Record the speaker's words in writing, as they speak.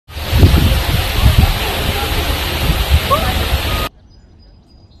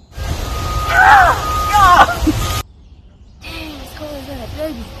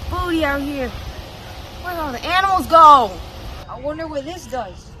go. I wonder what this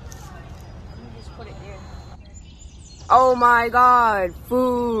does. Let me just put it here. Oh my God,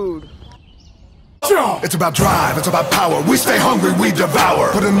 food. It's about drive, it's about power. We stay hungry, we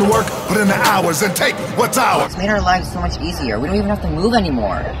devour. Put in the work, put in the hours, and take what's ours. It's made our lives so much easier. We don't even have to move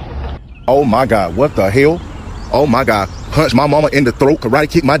anymore. Oh my God, what the hell? Oh my God, punch my mama in the throat, karate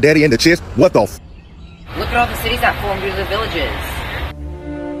kick my daddy in the chest. What the f? Look at all the cities that formed due to the villages.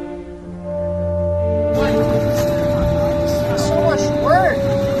 So much work.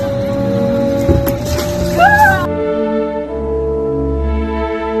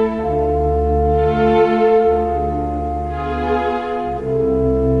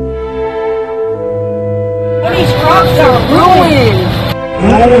 These crops are ruined.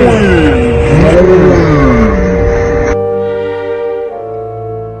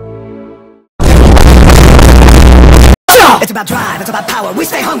 It's about drive, it's about power. We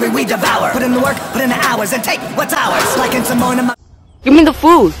stay hungry, we devour. Put in the work, put in the hours, and take what's ours. Like in Simone and Give me the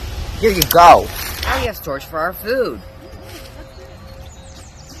food. Here you go. Now we have storage for our food.